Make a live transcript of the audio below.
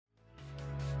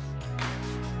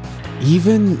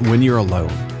Even when you're alone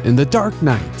in the dark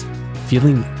night,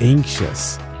 feeling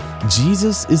anxious,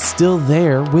 Jesus is still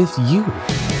there with you.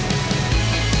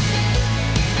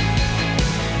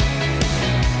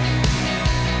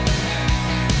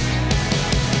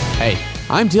 Hey,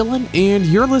 I'm Dylan, and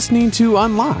you're listening to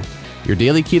Unlocked, your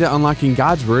daily key to unlocking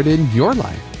God's Word in your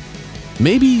life.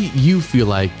 Maybe you feel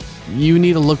like you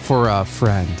need to look for a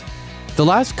friend. The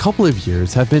last couple of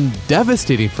years have been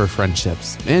devastating for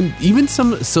friendships, and even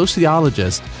some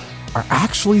sociologists are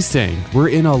actually saying we're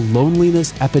in a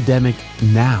loneliness epidemic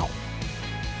now.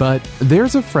 But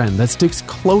there's a friend that sticks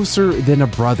closer than a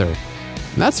brother.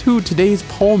 And that's who today's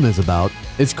poem is about.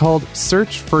 It's called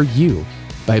Search for You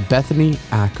by Bethany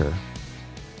Acker.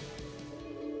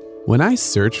 When I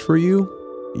search for you,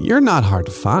 you're not hard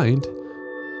to find.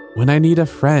 When I need a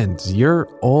friend, you're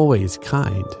always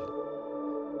kind.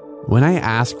 When I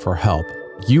ask for help,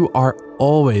 you are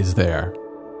always there.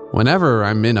 Whenever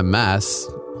I'm in a mess,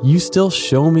 you still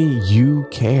show me you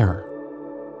care.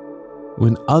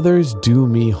 When others do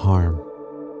me harm,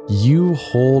 you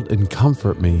hold and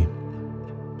comfort me.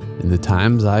 In the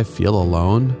times I feel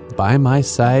alone, by my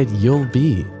side you'll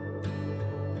be.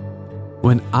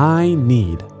 When I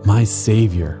need my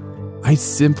Savior, I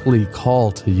simply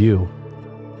call to you.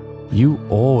 You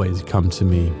always come to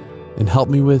me and help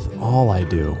me with all I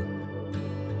do.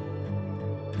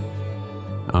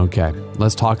 Okay,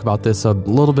 let's talk about this a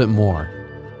little bit more.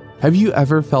 Have you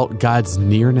ever felt God's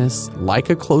nearness like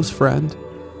a close friend?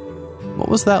 What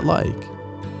was that like?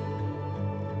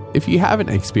 If you haven't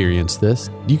experienced this,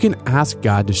 you can ask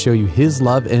God to show you His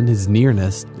love and His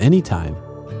nearness anytime.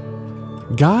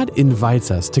 God invites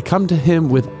us to come to Him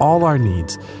with all our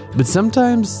needs, but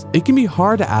sometimes it can be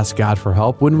hard to ask God for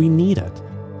help when we need it.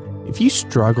 If you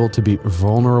struggle to be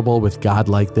vulnerable with God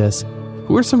like this,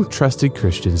 who are some trusted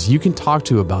Christians you can talk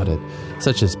to about it,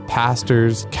 such as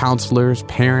pastors, counselors,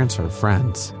 parents, or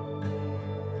friends?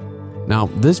 Now,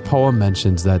 this poem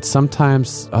mentions that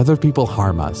sometimes other people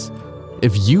harm us.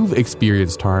 If you've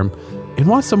experienced harm and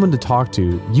want someone to talk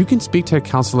to, you can speak to a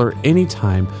counselor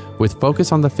anytime with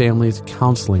Focus on the Family's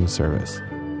counseling service.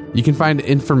 You can find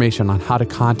information on how to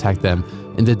contact them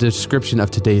in the description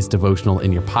of today's devotional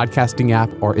in your podcasting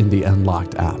app or in the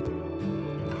Unlocked app.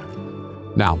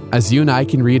 Now, as you and I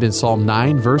can read in Psalm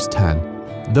 9, verse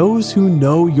 10, those who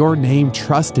know your name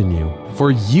trust in you,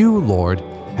 for you, Lord,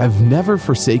 have never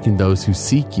forsaken those who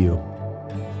seek you.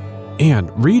 And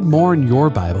read more in your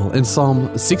Bible in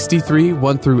Psalm 63,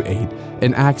 1 through 8,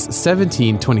 and Acts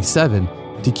 17, 27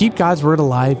 to keep God's Word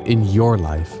alive in your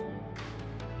life.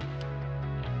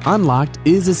 Unlocked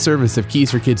is a service of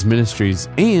Keys for Kids Ministries,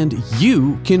 and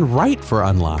you can write for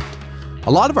Unlocked.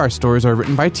 A lot of our stories are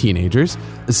written by teenagers,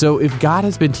 so if God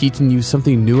has been teaching you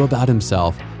something new about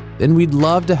Himself, then we'd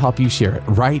love to help you share it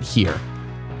right here.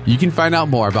 You can find out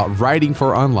more about writing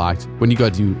for Unlocked when you go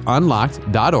to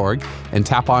unlocked.org and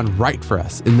tap on Write for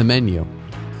Us in the menu.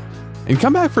 And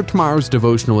come back for tomorrow's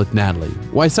devotional with Natalie,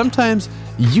 why sometimes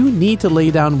you need to lay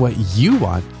down what you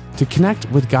want to connect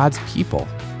with God's people.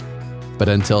 But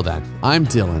until then, I'm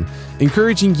Dylan,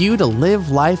 encouraging you to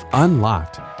live life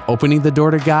unlocked, opening the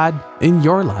door to God in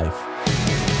your life.